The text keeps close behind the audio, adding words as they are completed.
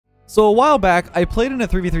So a while back, I played in a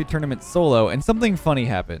 3v3 tournament solo, and something funny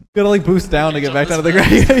happened. Gotta like boost down to get back down to the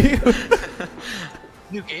ground.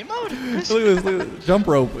 New game mode? Look at this jump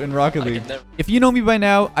rope in Rocket League. If you know me by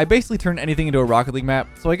now, I basically turn anything into a Rocket League map,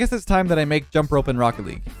 so I guess it's time that I make jump rope in Rocket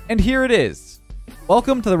League. And here it is.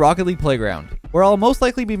 Welcome to the Rocket League Playground, where I'll most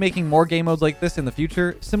likely be making more game modes like this in the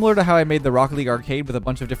future, similar to how I made the Rocket League arcade with a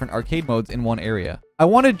bunch of different arcade modes in one area. I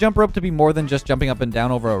wanted jump rope to be more than just jumping up and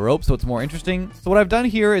down over a rope, so it's more interesting. So what I've done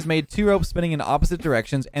here is made 2 ropes spinning in opposite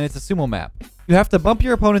directions, and it's a sumo map. You have to bump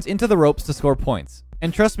your opponents into the ropes to score points.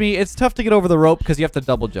 And trust me, it's tough to get over the rope because you have to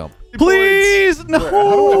double jump. Please!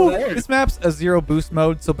 No! This map's a 0 boost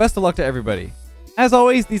mode, so best of luck to everybody. As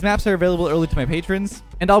always, these maps are available early to my patrons,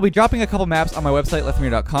 and I'll be dropping a couple maps on my website,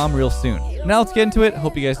 Lethamyr.com, real soon. Now let's get into it.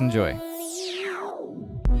 Hope you guys enjoy.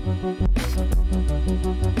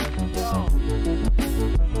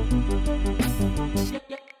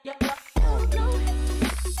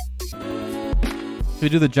 Should we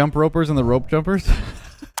do the jump ropers and the rope jumpers?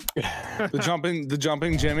 The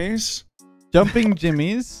jumping jimmies. Jumping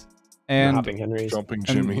jimmies and hopping Henrys. Jumping and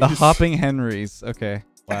jimmies. the hopping Henrys. Okay.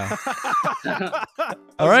 Wow.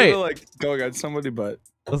 All right. Like go against somebody, but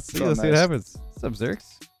Let's see. so Let's see what nice. happens. What's up, Zerx?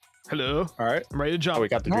 Hello. All right. I'm ready to jump. Oh, we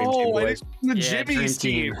got the dream team, No, I boys. didn't the Yeah, dream jimmies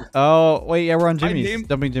team. Oh wait, yeah, we're on Jimmy's. named-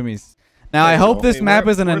 Jumping Jimmies. Now I hope this Hey, map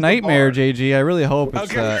isn't a where's the nightmare, bar? JG. I really hope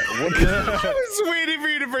it's. Okay. I was waiting for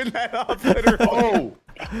you to bring that up. Literally.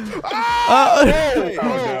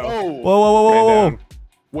 Whoa, whoa, whoa, whoa, whoa! down.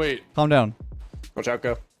 Wait, Calm down. Watch out,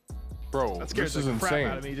 go. bro, That scares this is the crap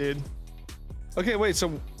out of insane. me, dude. Okay, wait.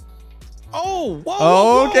 So, oh, whoa.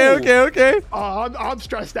 Oh, whoa, okay, whoa. okay, okay. Oh, I'm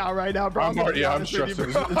stressed out right now, bro. I'm stressed.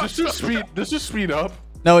 Does this speed up?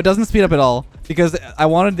 No, it doesn't speed up at all because I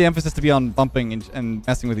wanted the emphasis to be on bumping and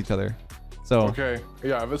messing with each other. So. Okay,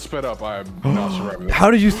 yeah, if it's sped up, I'm not surviving this.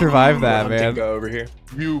 How did you survive that, man? Go over here.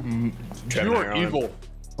 You Trevor are Allen. evil.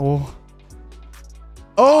 Oh.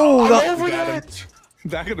 Oh, I'm the, over that.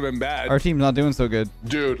 That could have been bad. our team's not doing so good.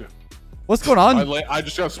 Dude, What's going on? I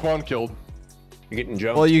just got spawn killed. You're getting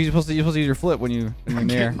jumped. Well, you're supposed to use your flip when you're in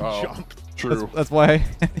the air. Oh, Jump. true. That's why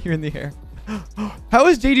you're in the air. How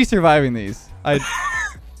is JD surviving these?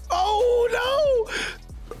 Oh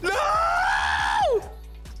no! No!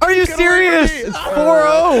 Are you Get away serious? from me. It's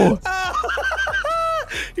 4-0.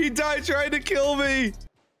 He died trying to kill me.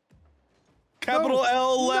 Capital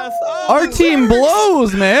L Leth. Oh, Our this team hurts.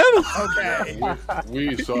 blows, man. Okay.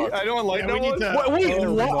 We suck. I don't like Yeah, that we need one. to- Wait,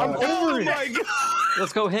 Oh, what? no. I'm over Oh it. my God.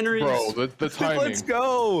 Let's go, Henry. Bro, the timing. Let's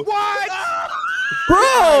go. What?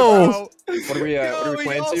 Bro. What are we we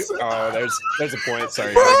playing to? also- Oh, there's a point.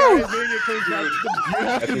 Sorry. Bro. guys. Guys, maybe it cleans up. You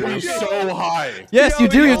have to be so high. Yes, you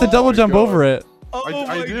do. You have to double jump God. over it. Oh I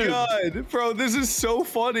my did. god, bro, this is so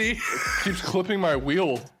funny. Keeps clipping my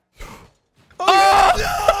wheel. Oh,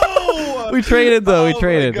 no! We traded though. We Oh my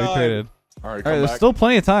traded. We God. traded. All right, All right, come there's back. still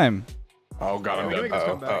plenty of time. Oh god, I'm Yeah, we dead. can make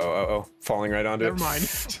this come back. Falling right onto Never it.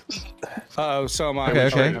 mind. Oh, so am I. Okay,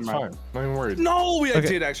 okay. It's fine. Not even worried. No, I Okay.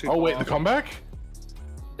 did actually. Oh wait, fall the off. comeback?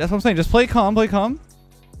 That's what I'm saying. Just play calm. Play calm.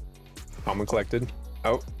 Calm and collected.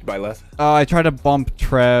 Oh, by Leth. I tried to bump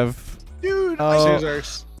Trev. Dude, Oh,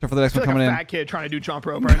 Scissors. for the next I one feel like coming a in. fat kid trying to do jump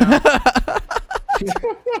rope right now.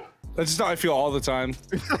 That's just how I feel all the time.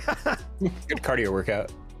 Good cardio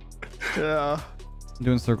workout. Yeah. I'm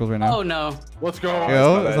doing circles right now. Oh no. Let's go. Here you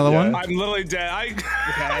go. There's another one. I'm literally dead.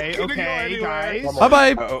 Okay, couldn't go okay, anywhere. guys.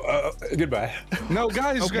 Bye bye. Goodbye. No,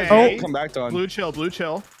 guys, Okay. you guys Oh. come back on. Blue chill, blue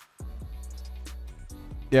chill.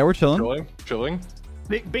 Yeah, we're chilling. Chilling.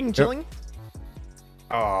 Bing chilling.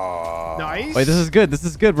 Oh. Nice. Wait, this is good. This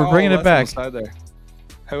is good. We're bringing it back. Side there.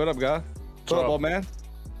 Hey, what up, guy? What up, old man?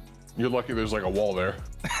 You're lucky there's like a wall there.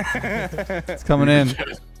 It's coming in.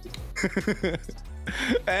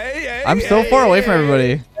 Hey, I'm so far away from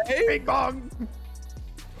everybody. Bing bong.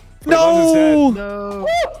 No. No.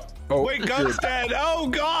 Oh, Wait, Gun's dead. Oh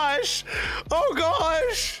gosh. Oh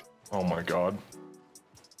gosh. Oh my god.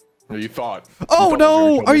 You thought. Oh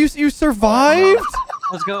no! Are you survived?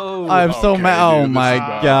 Let's go. I'm so Okay, mad. Oh dude, this my is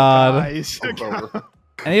bad. god! Nice.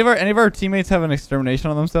 Any of our teammates have an extermination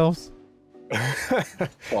on themselves?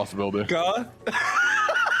 Possibility. God.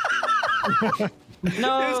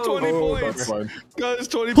 No. It's 20 That's points. fine. God, it's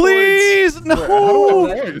 20 Please points. no!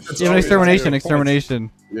 How do I You have an extermination.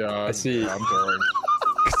 Extermination. Yeah, I see. I'm sorry.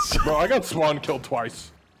 Bro, I got spawn killed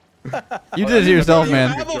twice. You did it to yourself, You man.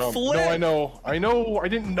 have a Jump. flip. No, I know. I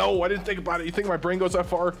didn't know. I didn't think about it. You think my brain goes that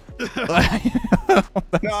far?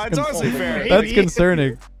 No, it's honestly fair. That's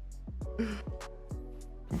concerning.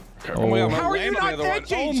 Okay. Oh. my God, How are you landing not the other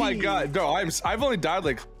dead, one. Oh my JG? god. No, I've only died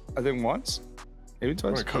like I think once. Maybe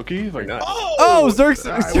twice. Want a cookie? Like that. Oh, Zerk's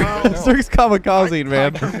kamikaze,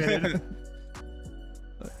 man.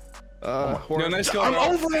 No, nice I'm going.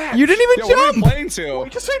 over that. You didn't even What are you jump. playing to?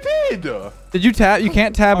 Yes, I did. Did you tab? You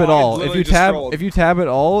can't tab at I all. If literally you just tab, scrolled. if you tab at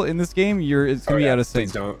all in this game, it's gonna be out of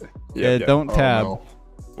sync. Please don't. Yeah, don't Oh, tab. no.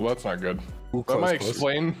 Well, that's not good. Ooh, That might close.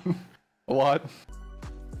 explain a lot.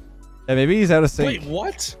 Yeah, maybe he's out of sync. Wait,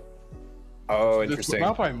 what? Oh, It's interesting.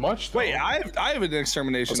 not by much. Though. Wait, I have an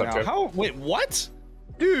extermination What's up, now. Trev? How? Wait, what?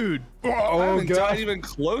 Dude. I haven't died even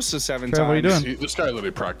close to 7 Trev, times. what are you doing? See, this guy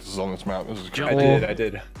literally practices on this map. This is I crazy.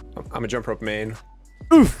 did. I'm a jump rope main.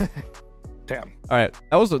 Oof. Damn. All right,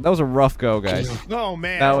 that was a rough go, guys. Oh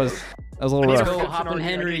man. That was a little I need a rough. Go redemption hop in arc. I need a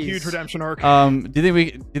Henry's. huge redemption arc. Do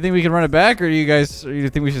you think we can run it back, or do you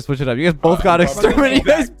think we should switch it up? You guys both got I'm extermination.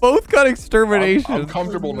 You guys both got I'm extermination.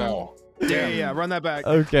 comfortable now. Yeah, run that back.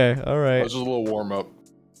 Okay, all That right. was just a little warm up.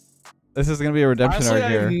 This is gonna be a redemption Honestly,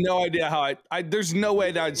 arc I have here. no idea how there's no way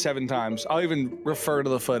I died 7 times. I'll even refer to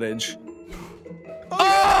the footage.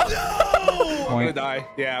 Oh, no! I'm gonna Point. die.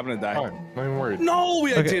 Yeah, I'm gonna die. Fine, not even worried. No,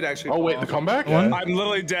 I Okay. did actually. Oh wait, the comeback? One. I'm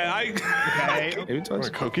literally dead. Okay. Maybe Want twice.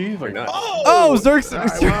 a cookie? Like Not. Oh, Zerk's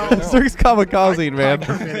kamikaze,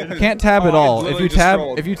 man. Can't tab at Oh, I all. If literally you just tab,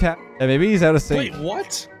 scrolled. yeah, maybe he's out of Wait, sync.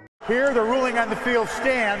 what? Here, the ruling on the field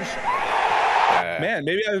stands. Man,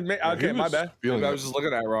 maybe okay, he my was bad. feeling Maybe I it. was just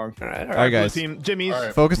looking at it wrong. All right, all All right, right. guys. Team Jimmy's. All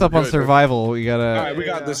right. Focus up We're on good. survival. We gotta All right, we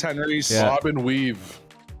got this, Henry's. Yeah. Bob and weave.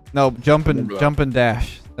 no jump Remember that. and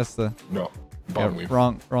dash. That's the No. Bob and weave.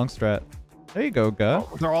 wrong strat. There you go, Guh.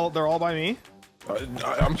 They're all by me.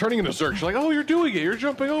 I'm turning into Zerk. She's like, oh, you're doing it. You're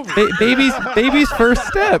jumping over. Baby's first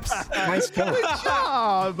steps. Nice jump.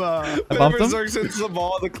 Job. I bumped him. Zerk hits the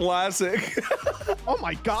ball, the classic. Oh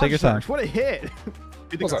my God. Take your time. Serge, what a hit.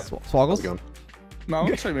 What's up? Swoggles. No,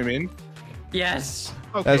 that's what I mean. Yes.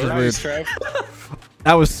 Okay. That was Nice, rude. Trev.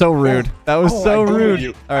 That was so rude. That was so rude.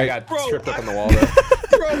 You. All I right. got tripped up on the wall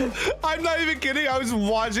though. Bro, I'm not even kidding. I was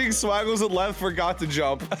watching Swaggles and Leth forgot to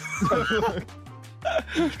jump.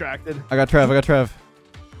 Distracted. I got Trev.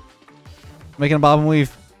 Making a bob and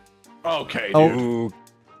weave. Okay, Oh. dude. Ooh.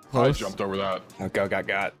 I Close. jumped over that. Oh,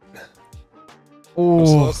 got. Ooh,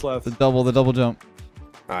 Close left. the double jump.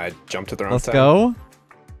 I jumped to the wrong Let's side. go.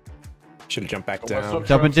 Should have jumped back What's down. up,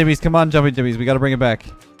 Jumping Jimmies. Come on, jumping Jimmies. We got to bring it back.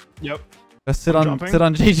 Yep. Let's sit I'm on jumping.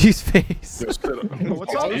 JG's face.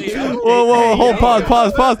 What's up? Whoa, hold,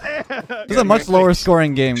 pause. This is a much lower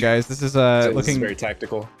scoring game, guys. This is This is looking. very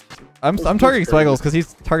tactical. I'm targeting Swaggles because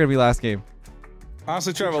he's targeted me last game.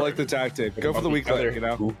 Honestly, Trev, I like the tactic. Go for the weak leg, you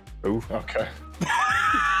know? Ooh. Okay.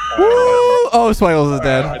 Woo! Oh, Swaggles is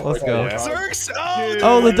dead. Let's go. Yeah. Zerks!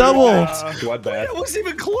 Oh, the double. Bloodbath. It wasn't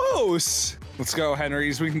even close. Let's go,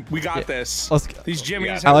 Henry's. We got this. Let's. These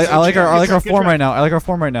Jimmies. I like our Get form track. right now. I like our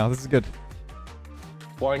form right now. This is good.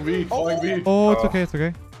 Flying V. Flying V. Oh, it's okay. It's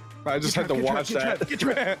okay. I just had to Get watch trapped, that. get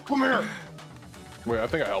trapped. Come here. Wait, I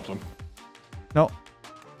think I helped him. No.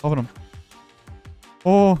 Open him.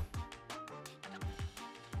 Oh,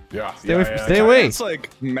 Yeah. stay away. It's like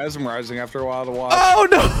mesmerizing after a while to watch. Oh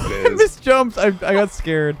no! It I is. misjumped. I got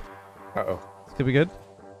scared. Uh-oh. This could be good.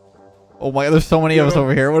 Oh my! There's so many of us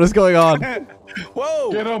over here. What is going on?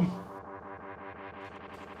 Whoa! Get him.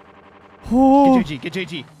 Oh, Get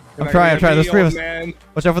JG. I'm trying. There's 3 of us. Man.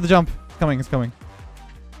 Watch out for the jump. It's coming.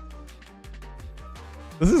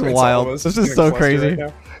 This is Wait, wild. so This in is a so cluster crazy. right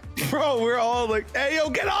now? Bro, we're all like, hey, yo,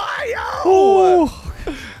 get on, yo!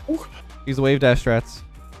 Oh. Use the wave dash strats.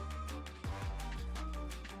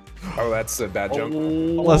 Oh, that's a bad jump.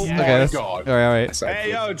 Let's, my okay. That's, God. all right. That's not Hey,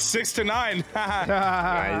 good. yo, it's 6 to 9.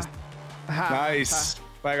 Nice. Nice.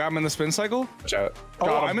 Like, I'm in the spin cycle? Watch out.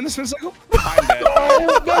 Oh, I'm in the spin cycle? I'm dead.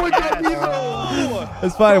 Oh, no, it got me.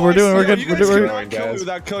 It's fine. We're doing. We're good. You We're guys doing. cannot kill me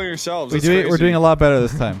without killing yourselves. We're That's doing a lot better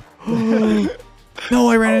this time. No,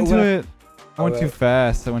 I ran into Leth. it. I went too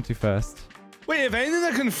fast. Wait, if anything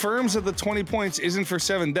that confirms that the 20 points isn't for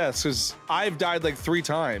 7 deaths, because I've died like 3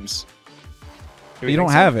 times. But you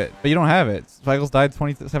don't have it. Swaggles died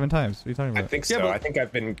 27 times. What are you talking I about? think Yeah, so. but- I think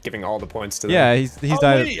I've been giving all the points to them. Yeah, he's Oh,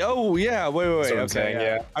 died. wait. Oh, yeah. Wait. That's what I'm Okay, saying,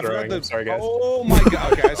 yeah. I forgot Throwing. the. I'm sorry, guys. Oh my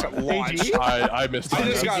god. Okay, I just got launched. I missed I it.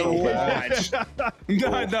 just got launched.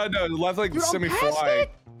 No. Left like semi-flying.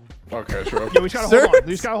 Okay, sure. Yeah, we just gotta Sir? hold on.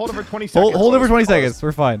 We just gotta hold it for 20 seconds. Hold it for 20 seconds.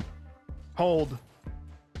 We're fine. Hold.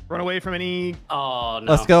 Run away from any. Oh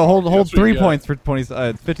no. Let's go. Hold Yes, we 3 got. points for 15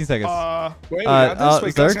 seconds. Wait, we got this?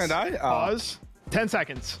 Wait, Guy's Zerks? gonna die? Pause. 10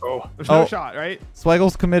 seconds. Oh. There's no Oh. shot, right?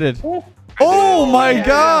 Swaggles committed. Oh my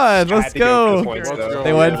god. I Let's had to go for the go. points, Let's though. go.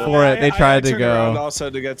 They went for it. They tried to turned around go. also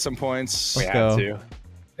to get some points. We Let's had go. to.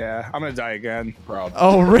 Yeah, I'm gonna die again. Proud.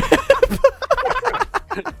 Oh, rip.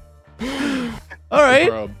 All right.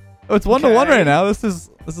 Proud. Oh, it's 1-1 right now. This is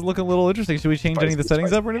looking a little interesting. Should we change any of the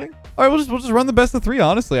settings up or anything? All right, we'll just run the best of 3.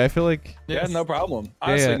 Honestly, I feel like Yeah, no problem.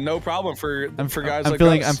 Honestly, no problem for guys like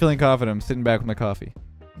us. I'm feeling confident. I'm sitting back with my coffee.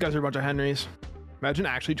 You guys are a bunch of Henrys. Imagine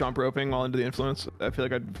actually jump roping while under the influence. I feel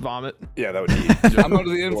like I'd vomit. Yeah, that would be. I'm under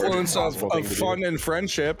the influence of fun and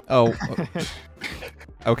friendship. Oh.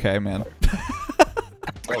 Okay, man.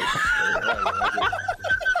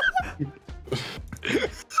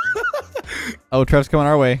 Oh, Trev's coming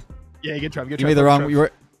our way. Yeah, get Trev. You made the wrong. You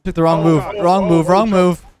took the wrong move. Wrong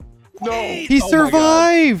move. No. He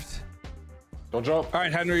survived. Don't jump. All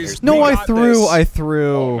right, Henry's. No, I threw.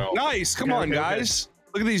 Oh, no. Nice. Come on, guys.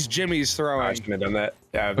 Look at these jimmies throwing. I shouldn't have done that.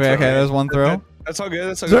 Yeah. Okay, there's one throw. That's all good.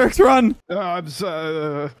 That's all good. Zerx, run.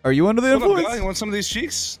 Are you under the Hold up, influence? guy. You want some of these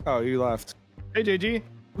cheeks? Oh, you left. Hey, JG.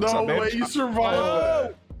 No way, you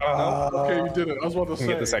survived that. Okay, you did it. I was about to say.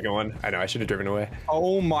 Get the second one. I know. I should have driven away.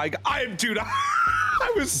 Oh my god, dude,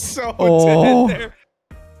 I was so dead there.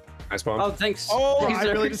 Nice bomb. Oh, thanks. Oh, I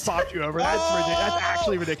really just popped you over. That's ridiculous. That's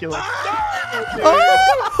actually ridiculous.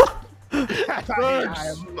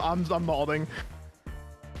 I'm balding.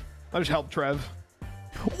 I just helped Trev.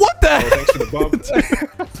 What the? Thanks for the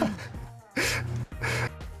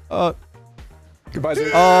bump. Goodbye,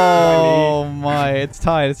 Zerx. Oh my! It's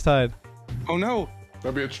tied. It's tied. Oh no.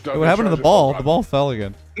 Maybe it's What happened to the ball? The ball fell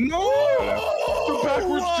again. No. The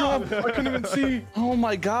backwards jump. I couldn't even see. Oh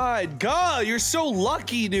my god. God, you're so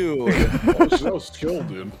lucky, dude. That was skill,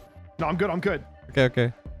 dude. No, I'm good. I'm good.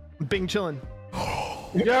 Okay. I'm Bing chilling.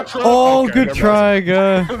 Yeah, try. Oh, Okay, good never try,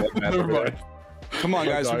 guy. Never mind. Come on,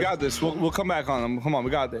 guys, we got this. We'll come back on them. Come on, we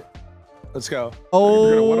got it. Let's go. Oh,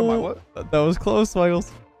 You're gonna what on my what? that was close,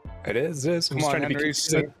 Michaels. It is. I'm Come just on, trying to be Henry.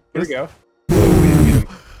 consistent. Here we go.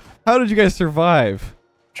 How did you guys survive?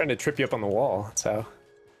 Trying to trip you up on the wall. That's how.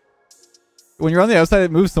 When you're on the outside,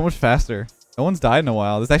 it moves so much faster. No one's died in a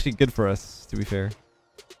while. This is actually good for us, to be fair.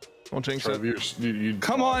 Don't jinx Trev, it.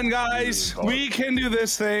 Come on, guys. We can do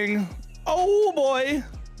this thing. Oh boy.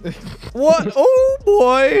 What? Oh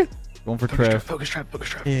boy. Going for Trev. Focus Trev.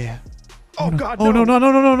 Yeah. Oh god. Oh no.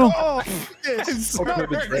 Oh, yes.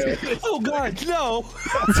 Oh god, no.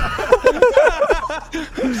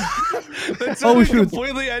 That's Oh, shoot.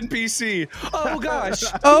 completely NPC. Oh gosh.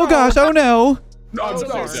 Oh gosh. Oh no. No, I'm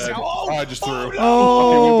Oh, dead. oh, I just threw.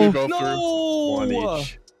 Oh. Okay, we both threw. No. One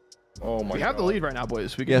each. Oh my We have the lead right now,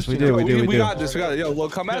 boys. We can Yes, just, we you do. know, We We do. got this. We got it. Yo, little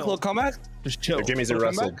comeback. Little comeback. Just chill. Their Jimmys are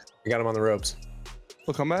Welcome wrestled. back. We got him on the ropes.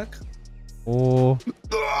 Little comeback. Oh.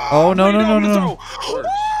 Oh no.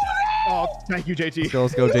 Oh, thank you, JT.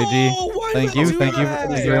 Let's go, JG. Oh, why Thank did you. do Thank you. that?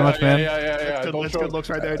 Thank you very much, man. Yeah. That's good looks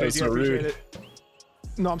right there, That was JT. so I appreciate rude. it.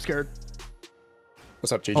 No, I'm scared.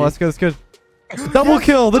 What's up, JG? Oh, that's good. That's good. Double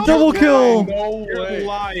kill. The double kill. No You're way.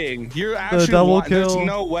 lying. You're actually double lying. There's kill.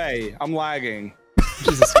 no way. I'm lagging.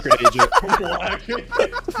 She's a secret agent.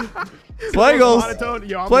 Swaggles. Monotone.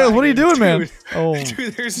 Yo, I'm Swaggles, what are you lagging. doing, man? Dude. Oh.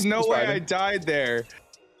 Dude, there's no way I died there.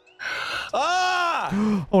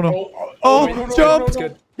 Ah! Oh no. Oh, Oh, no, jump. That's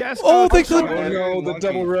good. Yes. Oh, thanks for Oh, the no, the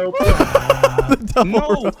double rope. double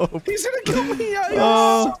No, rope. he's gonna kill me.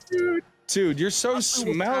 Oh. Dude, you're so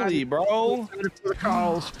smelly, bro. For the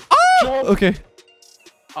calls. Okay.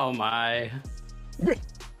 Oh my.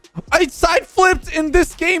 I side flipped in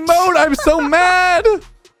this game mode. I'm so mad.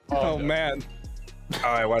 Oh man. Oh,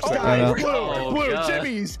 I watched that. I know. Blue, God.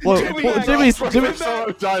 Jimmy's. Whoa, Jimmy's. So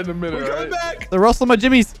die in a minute, We're coming right? back. They're rustling my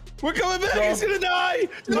jimmies. We're coming back. He's gonna die.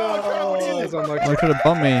 They could have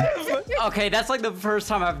bumped me. Okay, that's like the first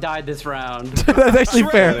time I've died this round. That's actually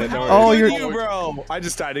fair. Oh, Good you're. you, bro. I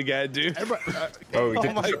just died again, dude. Oh, we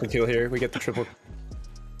get my the triple kill here. We get the triple.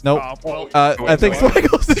 Nope. well, I think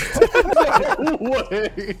Swaggles is No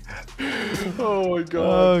way. Oh my god.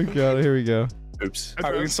 Oh god, here we go. Oops. All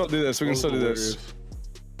right, we can still do this. We can still do this.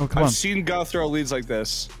 Oh come on. I've seen Guth throw leads like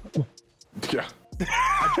this. Yeah.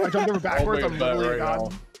 I jumped over backwards. I'm that literally right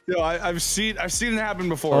god. Yo, I've seen it happen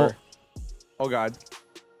before. Oh god.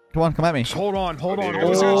 Come on, come at me. Hold on. I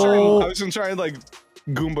was gonna try and like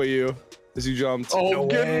Goomba you as you jumped. Oh,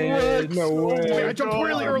 get wrecked. No way. I jumped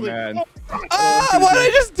really Oh, early. man. Ah, why did I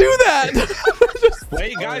just do that?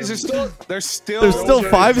 Wait, guys, there's still There's still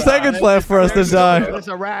 5 seconds left for us to die. That's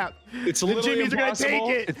a wrap. It's The literally Jimmies are gonna take impossible.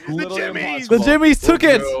 it. It's The literally Jimmies. The impossible. Jimmies took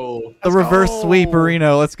it. Go. The reverse go. sweep,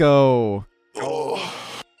 Reno. Let's go.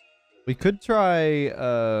 We could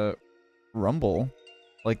try Rumble,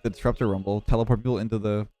 like the Disruptor Rumble, teleport people into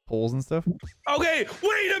the holes and stuff. Okay,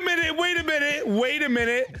 wait a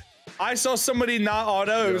minute. I saw somebody not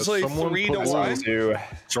auto. It was like someone 3 to put 1. Do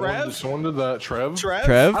Trev? Someone did that. Trev?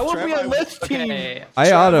 Trev? I want to be a Leth team. Okay. I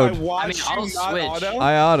Trev, autoed. watched I'll you not switch. auto.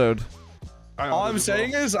 I autoed. All I'm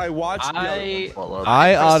saying is I watched. I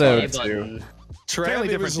auto. button. Trev,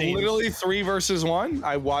 it was teams. literally 3 versus 1.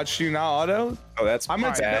 I watched you not auto, Oh, that's I'm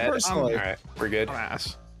gonna take that bad. personally. All right, we're good. I'm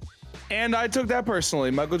ass. and I took that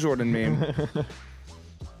personally. Michael Jordan meme.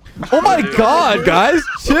 Oh my god, guys,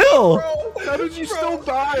 chill. How did you still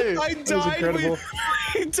die? I died incredible.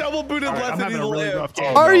 with double booted All right, left I'm and he having a really lived. rough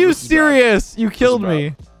game. Are no, you this is bad. serious? You killed bad.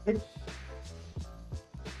 me.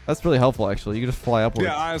 That's really helpful, actually. You can just fly upwards.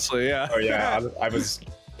 Yeah, honestly, yeah. Oh yeah, I was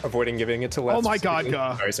avoiding giving it to Leth. Oh my god,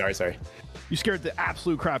 specifically. Gah. Sorry. You scared the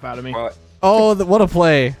absolute crap out of me. Well, Oh, what a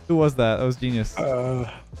play. Who was that? That was genius. Oh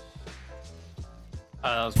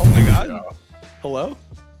my god. Hello?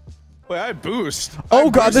 Wait, I boost. Oh I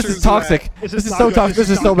god, this boosters is toxic. This This is not so good. toxic. This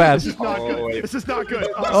is so bad. This is not Oh, good. wait. This is not good.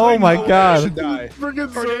 Oh my I god. should die.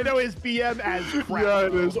 Friggin' Tornado is BM as crap. Yeah,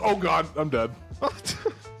 it is. Oh god, I'm dead.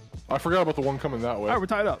 I forgot about the one coming that way. All right, we're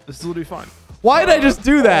tied up. This is literally fine. Why did I just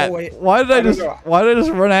do that? wait. Why did I don't just know. why did I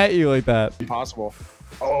just run at you like that? Impossible.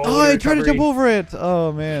 Oh, I tried to jump over it.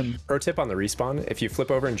 Oh man. Pro tip on the respawn: if you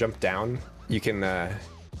flip over and jump down, you can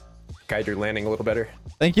guide your landing a little better.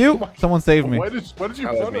 Thank you. Someone saved me. Why did you That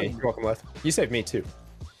was put me. it? You're welcome, Leth. You saved me too.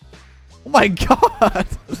 Oh my god.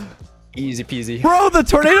 Easy peasy. Bro, the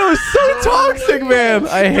tornado is so toxic, man.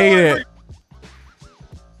 I hate it.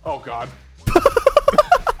 Oh god.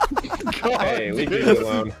 Hey, leave me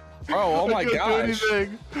alone. Oh my I can't do gosh.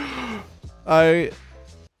 anything. I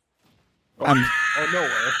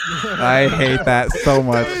hate that so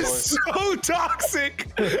much. That is so toxic.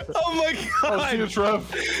 Oh my Oh, see you, god.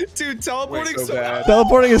 Trev. Dude, teleporting so bad.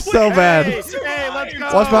 Teleporting is so bad. Hey, let's go.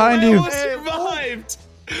 Watch behind you. I almost survived.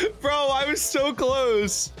 Bro, I was so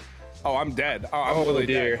close. Oh, I'm dead. Oh, I'm really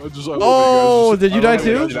dead. I just- I love Oh, you guys. did you die I don't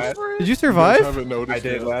know too? that. Did you You guys survive? haven't noticed I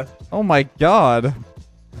did, yet. Leth. Oh my god.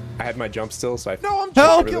 I had my jump still, so I.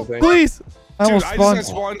 Help, Everything. please. I Dude, almost I just spawned. got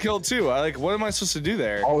spawn killed too. What am I supposed to do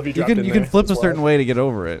there? All of you You dropped can in you can there flip a as certain well. way to get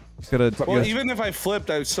over it. Just gotta. Well, you even if I flipped,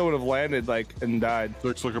 I still would have landed like and died.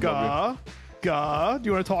 Six, look above Gah. Do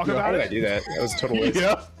you want to talk How about did I it? do that? That was a total me. waste.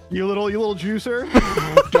 Yeah. You little juicer.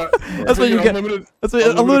 That's what you get. That's what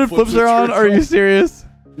unlimited flips are on. Are you serious?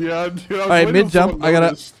 Yeah, dude. All right, mid jump. I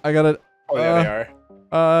gotta. Oh yeah, they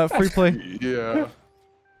are. Free play. Yeah.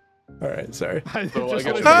 All right, sorry. So I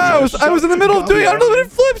guess- Ah, I was in the middle of doing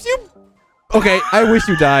unlimited flips. You. Okay, I wish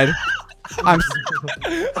you died. I'm.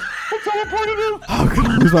 Oh, I'm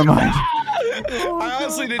gonna lose my mind. I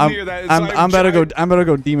honestly didn't hear that. So I'm about to go. I'm about to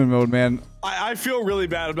go demon mode, man. I feel really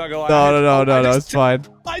bad. I'm not gonna lie. No. It's fine.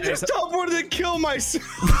 I just teleported to kill myself.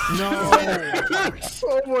 No.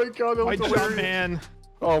 Oh my god, that My was jump, hilarious. man.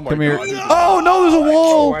 Oh my Come here. god. Oh no, there's a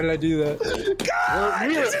wall. Why did I do that? God,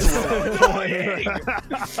 this is so annoying.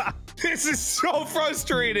 This is so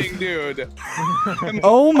frustrating, dude.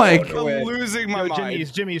 Oh my. I'm losing my Yo,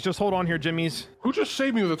 mind. Jimmy's, just hold on here, Jimmy's. Who just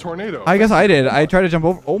saved me with a tornado? I guess I did. I tried to jump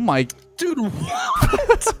over. Oh my. Dude,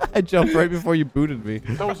 what? I jumped right before you booted me.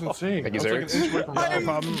 That was insane. Thank you, I was sir. like an inch away from I dying.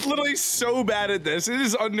 am literally so bad at this. It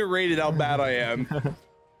is underrated how bad I am.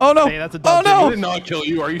 Oh no. Hey, that's a Oh dumb I no. did not kill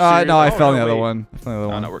you. Are you serious? No, I fell in no, the other wait. one. I fell in the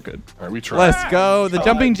other one. No, we're good. All right, we tried. Let's go. The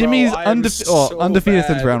jumping bro, Jimmy's I am so undefeated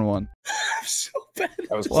since bad. round 1. I'm so bad.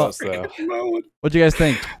 That was close though. What'd you guys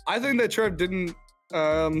think? I think that Trev didn't.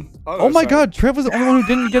 Oh my god, Trev was the only one who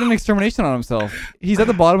didn't get an extermination on himself. He's at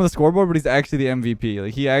the bottom of the scoreboard, but he's actually the MVP.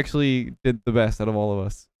 Like he actually did the best out of all of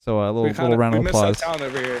us. So a little round of applause. Town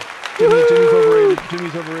over here. Jimmy's overrated.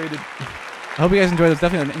 Jimmy's overrated. I hope you guys enjoyed. It's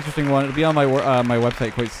definitely an interesting one. It'll be on my my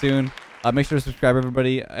website quite soon. Make sure to subscribe,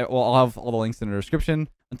 everybody. I'll have all the links in the description.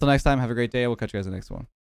 Until next time, have a great day. We'll catch you guys in the next one.